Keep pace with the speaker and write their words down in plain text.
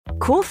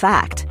Cool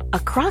fact, a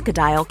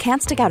crocodile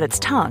can't stick out its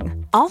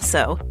tongue.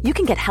 Also, you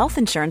can get health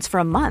insurance for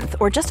a month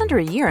or just under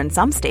a year in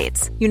some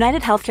states.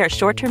 United Healthcare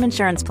short-term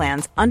insurance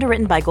plans,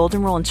 underwritten by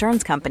Golden Rule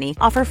Insurance Company,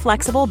 offer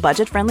flexible,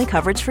 budget-friendly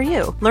coverage for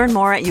you. Learn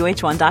more at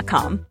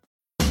uh1.com.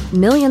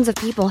 Millions of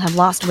people have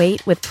lost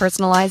weight with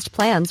personalized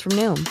plans from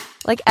Noom.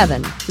 Like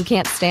Evan, who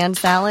can't stand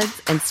salads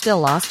and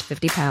still lost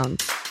 50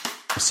 pounds.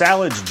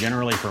 Salads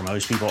generally for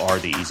most people are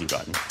the easy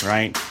button,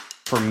 right?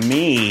 For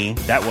me,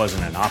 that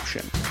wasn't an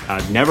option.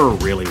 I never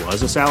really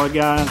was a salad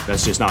guy.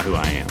 That's just not who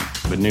I am.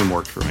 But Noom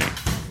worked for me.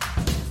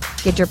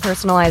 Get your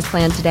personalized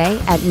plan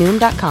today at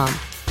Noom.com.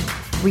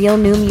 Real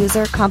Noom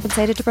user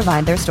compensated to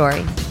provide their story.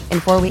 In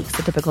 4 weeks,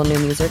 the typical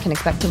Noom user can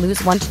expect to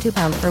lose 1 to 2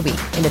 pounds per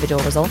week.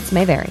 Individual results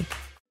may vary.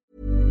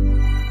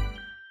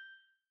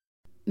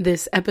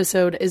 This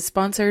episode is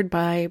sponsored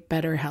by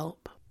BetterHelp.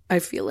 I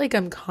feel like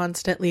I'm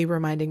constantly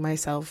reminding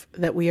myself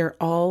that we are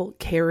all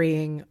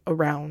carrying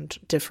around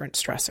different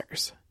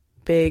stressors,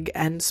 big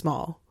and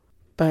small.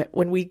 But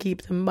when we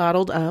keep them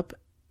bottled up,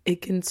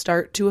 it can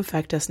start to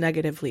affect us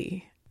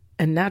negatively.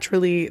 And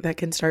naturally, that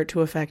can start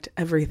to affect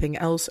everything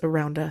else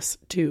around us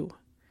too.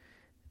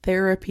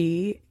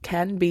 Therapy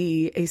can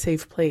be a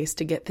safe place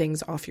to get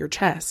things off your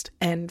chest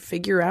and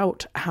figure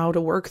out how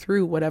to work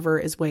through whatever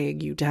is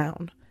weighing you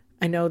down.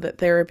 I know that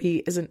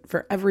therapy isn't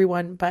for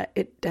everyone, but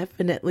it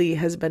definitely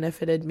has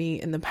benefited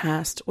me in the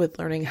past with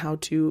learning how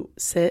to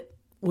sit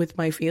with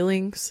my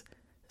feelings,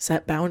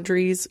 set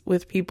boundaries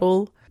with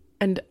people,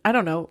 and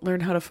learn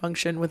how to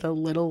function with a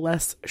little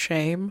less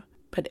shame.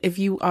 But if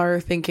you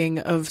are thinking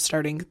of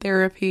starting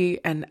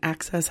therapy and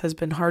access has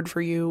been hard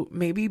for you,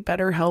 maybe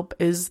BetterHelp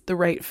is the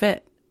right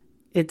fit.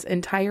 It's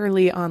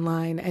entirely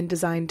online and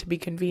designed to be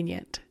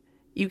convenient.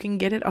 You can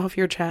get it off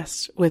your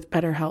chest with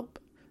BetterHelp.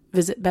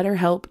 Visit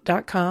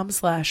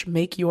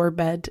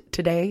BetterHelp.com/makeyourbed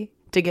today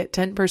to get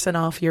 10%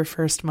 off your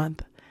first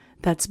month.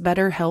 That's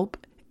BetterHelp,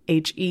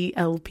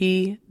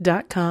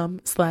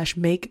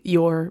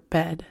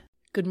 HELP.com/makeyourbed.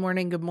 Good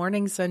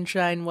morning,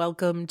 sunshine.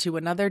 Welcome to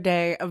another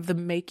day of the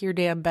Make Your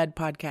Damn Bed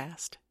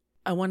podcast.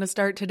 I want to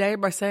start today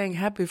by saying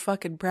happy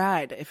fucking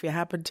Pride, if you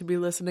happen to be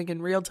listening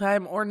in real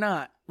time or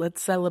not.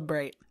 Let's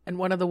celebrate. And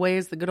one of the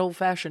ways the good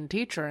old-fashioned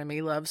teacher in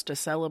me loves to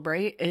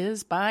celebrate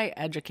is by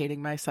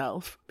educating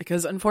myself.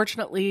 Because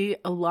unfortunately,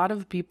 a lot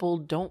of people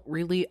don't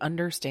really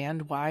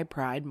understand why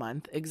Pride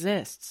Month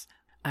exists.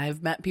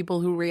 I've met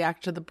people who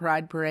react to the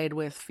Pride Parade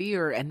with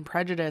fear and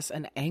prejudice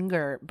and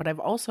anger, but I've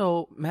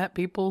also met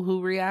people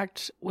who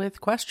react with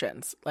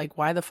questions, like,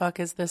 why the fuck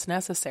is this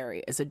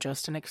necessary? Is it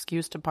just an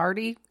excuse to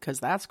party? Because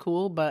that's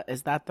cool, but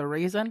is that the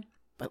reason?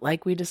 But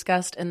like we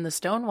discussed in the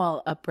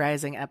Stonewall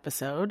Uprising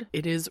episode,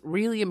 it is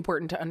really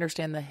important to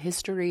understand the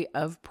history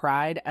of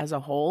Pride as a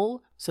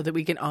whole so that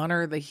we can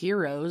honor the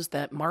heroes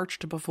that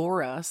marched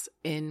before us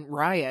in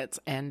riots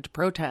and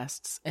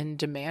protests and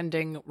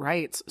demanding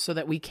rights so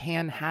that we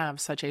can have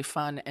such a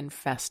fun and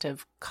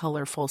festive,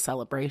 colorful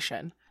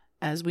celebration.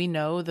 As we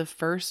know, the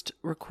first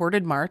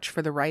recorded march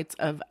for the rights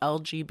of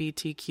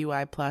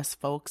LGBTQI+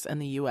 folks in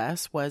the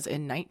U.S. was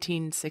in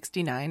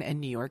 1969 in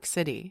New York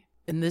City.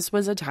 And this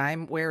was a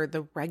time where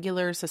the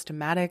regular,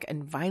 systematic,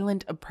 and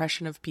violent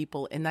oppression of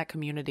people in that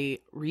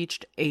community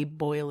reached a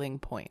boiling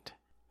point.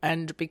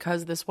 And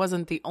because this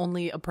wasn't the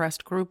only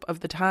oppressed group of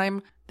the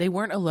time, they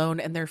weren't alone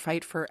in their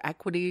fight for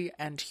equity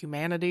and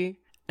humanity.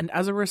 And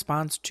as a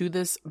response to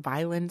this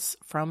violence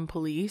from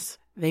police,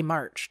 they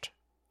marched.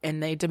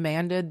 And they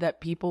demanded that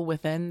people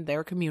within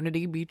their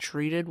community be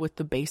treated with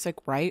the basic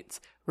rights,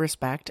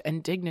 respect,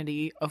 and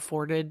dignity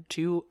afforded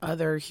to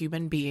other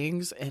human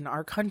beings in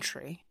our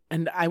country.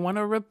 And I want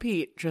to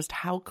repeat just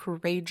how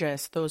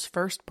courageous those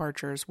first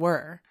marchers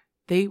were.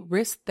 They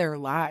risked their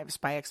lives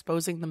by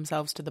exposing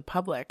themselves to the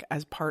public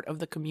as part of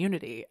the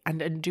community,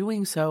 and in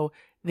doing so,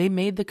 they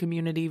made the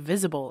community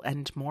visible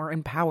and more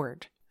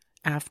empowered.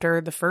 After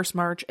the first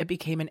march, it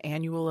became an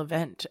annual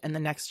event, and the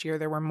next year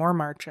there were more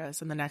marches,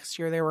 and the next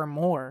year there were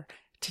more.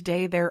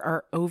 Today, there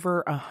are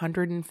over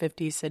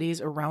 150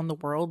 cities around the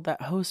world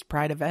that host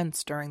Pride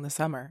events during the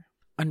summer.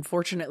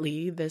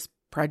 Unfortunately, this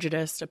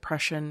prejudice,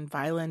 oppression,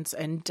 violence,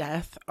 and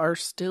death are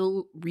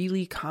still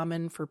really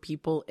common for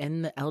people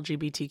in the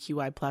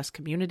LGBTQI+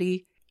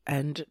 community,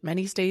 and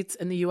many states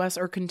in the U.S.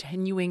 are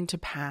continuing to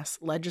pass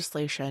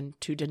legislation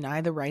to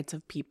deny the rights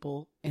of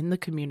people in the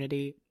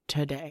community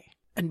today.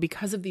 And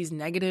because of these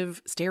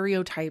negative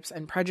stereotypes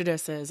and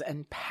prejudices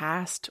and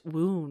past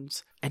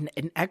wounds and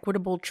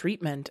inequitable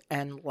treatment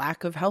and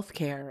lack of health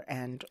care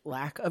and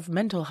lack of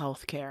mental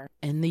health care,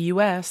 in the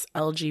U.S.,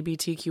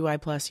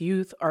 LGBTQI+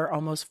 youth are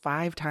almost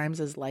 5 times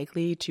as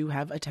likely to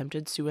have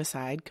attempted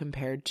suicide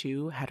compared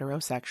to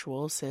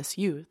heterosexual cis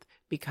youth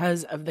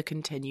because of the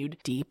continued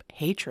deep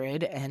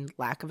hatred and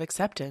lack of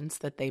acceptance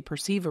that they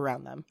perceive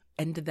around them.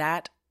 And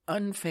that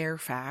unfair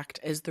fact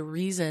is the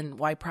reason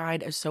why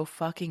Pride is so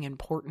fucking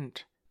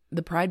important.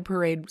 The Pride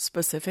Parade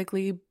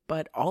specifically,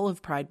 but all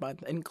of Pride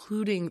Month,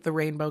 including the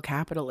rainbow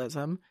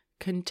capitalism,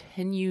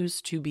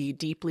 continues to be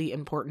deeply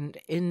important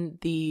in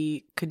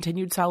the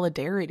continued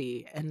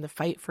solidarity and the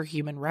fight for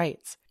human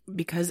rights.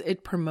 because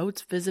it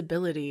promotes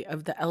visibility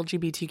of the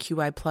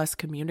LGBTQI plus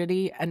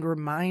community and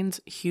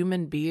reminds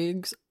human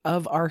beings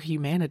of our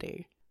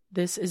humanity.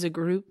 This is a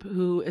group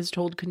who is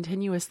told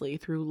continuously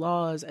through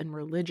laws and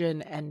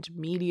religion and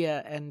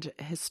media and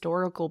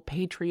historical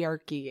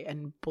patriarchy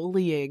and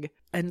bullying,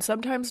 and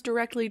sometimes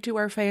directly to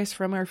our face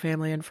from our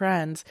family and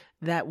friends,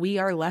 that we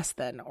are less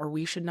than, or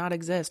we should not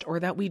exist, or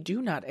that we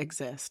do not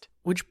exist,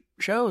 which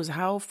shows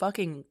how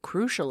fucking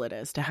crucial it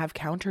is to have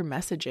counter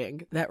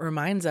messaging that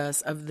reminds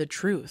us of the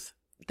truth,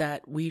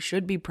 that we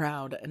should be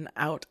proud and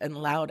out and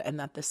loud, and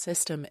that the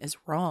system is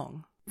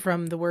wrong.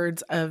 From the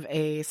words of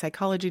a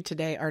Psychology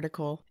Today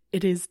article,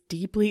 it is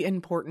deeply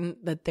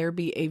important that there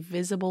be a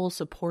visible,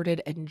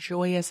 supported, and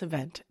joyous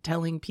event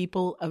telling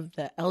people of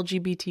the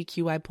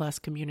LGBTQI plus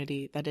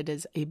community that it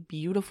is a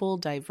beautiful,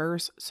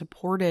 diverse,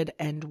 supported,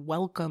 and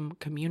welcome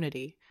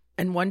community,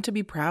 and one to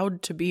be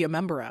proud to be a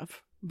member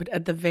of. But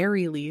at the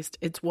very least,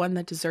 it's one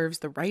that deserves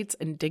the rights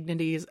and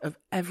dignities of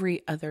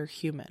every other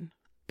human.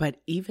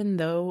 But even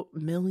though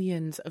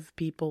millions of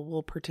people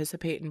will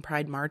participate in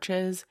Pride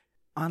marches,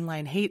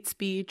 online hate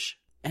speech,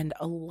 and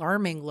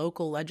alarming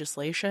local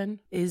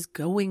legislation is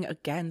going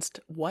against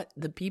what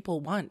the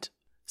people want.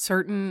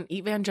 Certain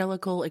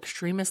evangelical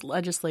extremist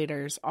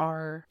legislators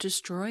are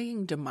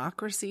destroying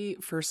democracy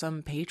for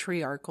some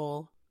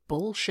patriarchal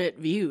bullshit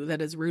view that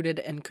is rooted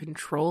in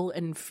control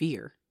and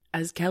fear.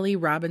 As Kelly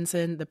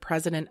Robinson, the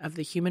president of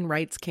the Human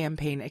Rights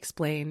Campaign,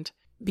 explained,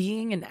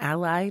 being an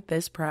ally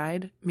this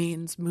Pride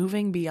means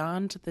moving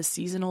beyond the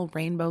seasonal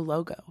rainbow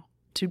logo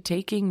to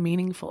taking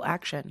meaningful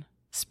action,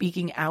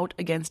 speaking out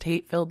against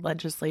hate-filled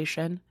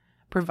legislation,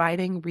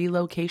 providing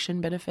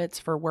relocation benefits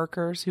for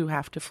workers who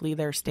have to flee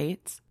their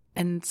states,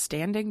 and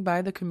standing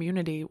by the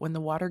community when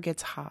the water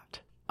gets hot.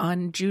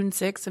 On June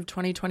 6 of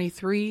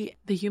 2023,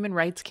 the Human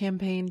Rights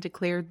Campaign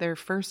declared their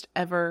first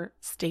ever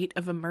state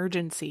of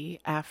emergency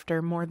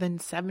after more than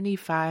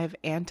 75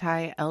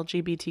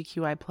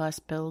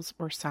 anti-LGBTQI+ bills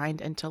were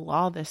signed into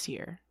law this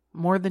year,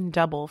 more than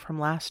double from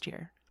last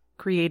year,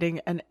 creating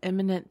an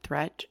imminent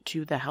threat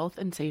to the health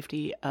and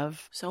safety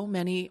of so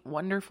many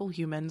wonderful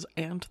humans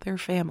and their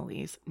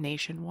families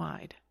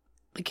nationwide.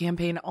 The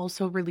campaign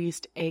also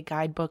released a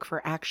guidebook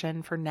for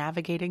action for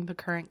navigating the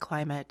current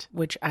climate,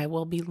 which I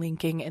will be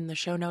linking in the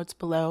show notes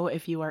below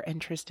if you are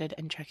interested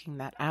in checking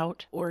that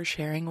out or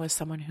sharing with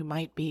someone who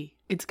might be.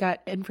 It's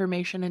got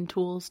information and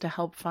tools to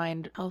help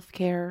find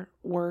healthcare,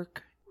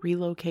 work,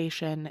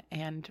 relocation,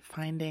 and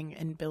finding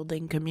and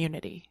building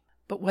community.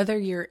 But whether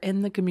you're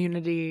in the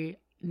community,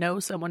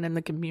 know someone in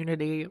the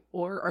community,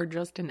 or are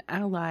just an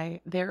ally,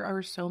 there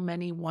are so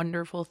many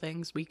wonderful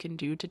things we can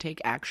do to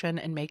take action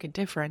and make a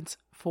difference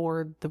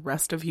for the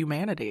rest of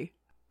humanity.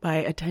 By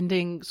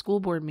attending school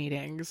board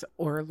meetings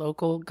or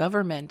local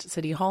government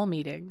city hall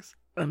meetings,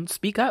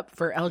 speak up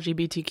for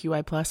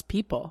LGBTQI+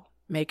 people.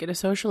 Make it a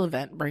social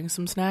event, bring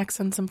some snacks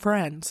and some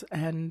friends,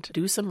 and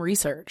do some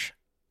research.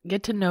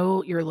 Get to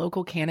know your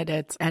local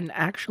candidates and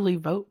actually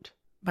vote.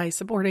 By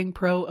supporting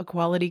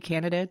pro-equality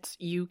candidates,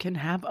 you can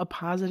have a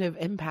positive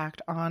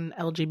impact on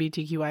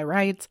LGBTQI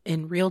rights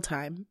in real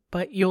time,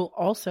 but you'll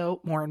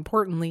also, more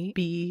importantly,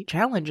 be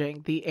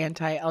challenging the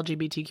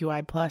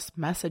anti-LGBTQI+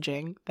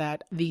 messaging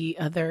that the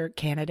other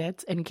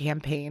candidates and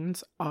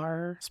campaigns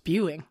are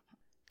spewing.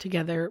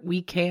 Together,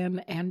 we can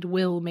and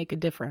will make a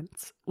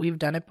difference. We've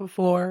done it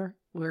before,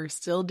 we're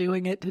still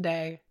doing it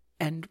today,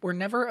 and we're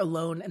never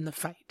alone in the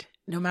fight.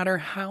 No matter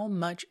how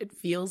much it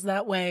feels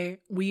that way,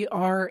 we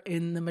are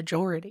in the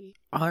majority.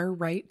 Our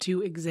right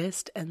to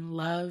exist and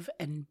love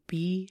and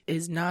be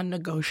is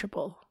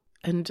non-negotiable.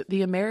 And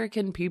the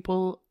American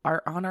people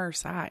are on our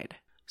side.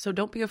 So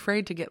don't be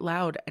afraid to get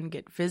loud and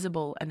get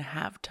visible and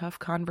have tough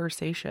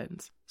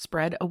conversations.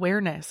 Spread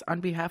awareness on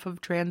behalf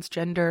of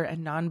transgender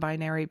and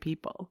non-binary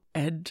people.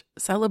 And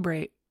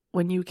celebrate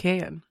when you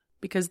can.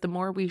 Because the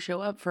more we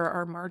show up for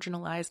our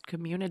marginalized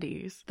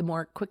communities, the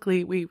more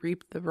quickly we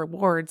reap the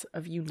rewards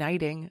of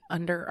uniting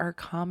under our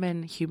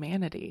common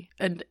humanity.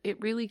 And it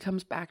really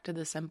comes back to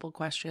the simple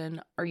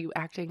question, are you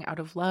acting out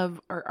of love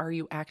or are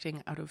you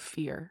acting out of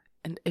fear?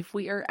 And if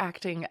we are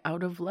acting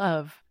out of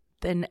love,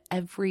 then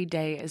every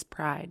day is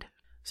Pride.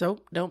 So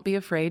don't be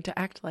afraid to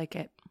act like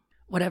it.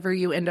 Whatever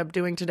you end up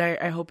doing today,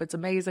 I hope it's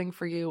amazing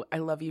for you. I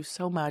love you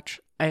so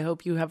much. I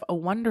hope you have a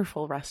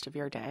wonderful rest of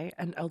your day,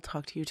 and I'll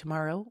talk to you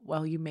tomorrow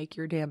while you make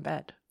your damn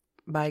bed.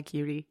 Bye,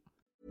 cutie.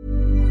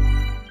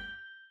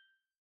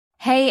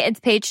 Hey, it's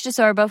Paige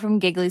DeSorbo from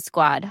Giggly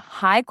Squad.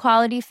 High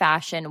quality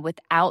fashion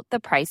without the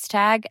price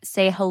tag.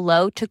 Say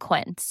hello to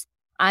Quince.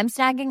 I'm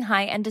snagging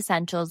high-end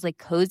essentials like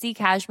cozy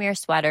cashmere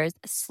sweaters,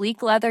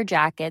 sleek leather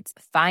jackets,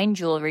 fine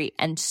jewelry,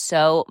 and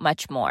so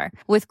much more.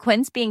 With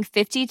Quince being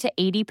 50 to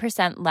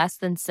 80% less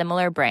than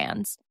similar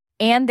brands.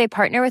 And they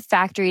partner with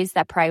factories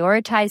that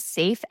prioritize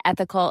safe,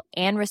 ethical,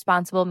 and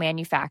responsible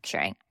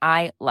manufacturing.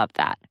 I love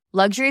that.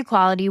 Luxury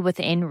quality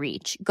within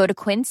reach. Go to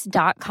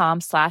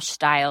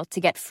quince.com/style to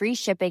get free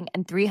shipping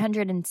and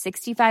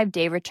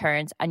 365-day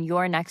returns on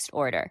your next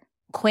order.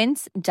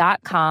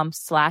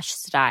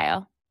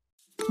 Quince.com/style.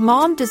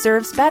 Mom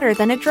deserves better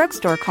than a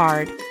drugstore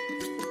card.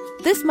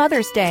 This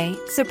Mother's Day,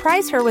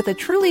 surprise her with a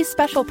truly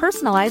special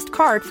personalized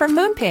card from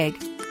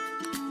Moonpig.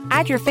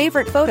 Add your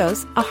favorite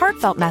photos, a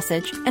heartfelt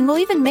message, and we'll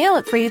even mail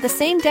it for you the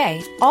same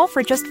day, all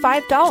for just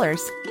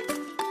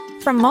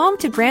 $5. From mom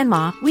to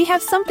grandma, we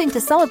have something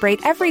to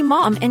celebrate every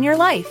mom in your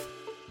life.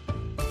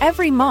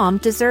 Every mom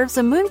deserves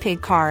a Moonpig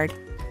card.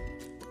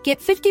 Get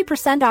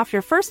 50% off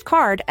your first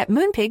card at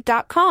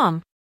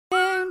Moonpig.com.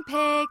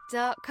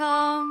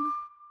 Moonpig.com.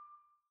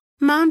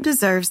 Mom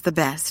deserves the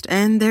best,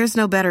 and there's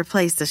no better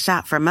place to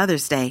shop for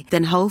Mother's Day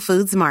than Whole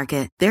Foods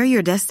Market. They're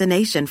your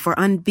destination for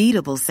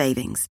unbeatable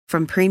savings,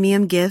 from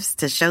premium gifts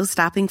to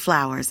show-stopping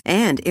flowers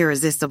and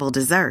irresistible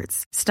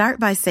desserts. Start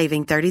by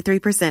saving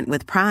 33%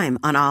 with Prime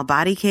on all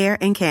body care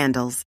and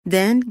candles.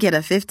 Then get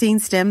a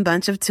 15-stem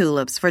bunch of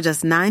tulips for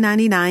just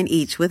 $9.99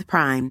 each with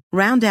Prime.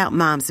 Round out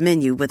Mom's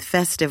menu with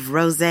festive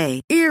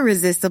rosé,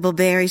 irresistible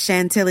berry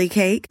chantilly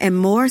cake, and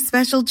more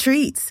special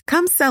treats.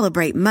 Come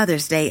celebrate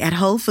Mother's Day at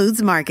Whole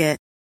Foods Market.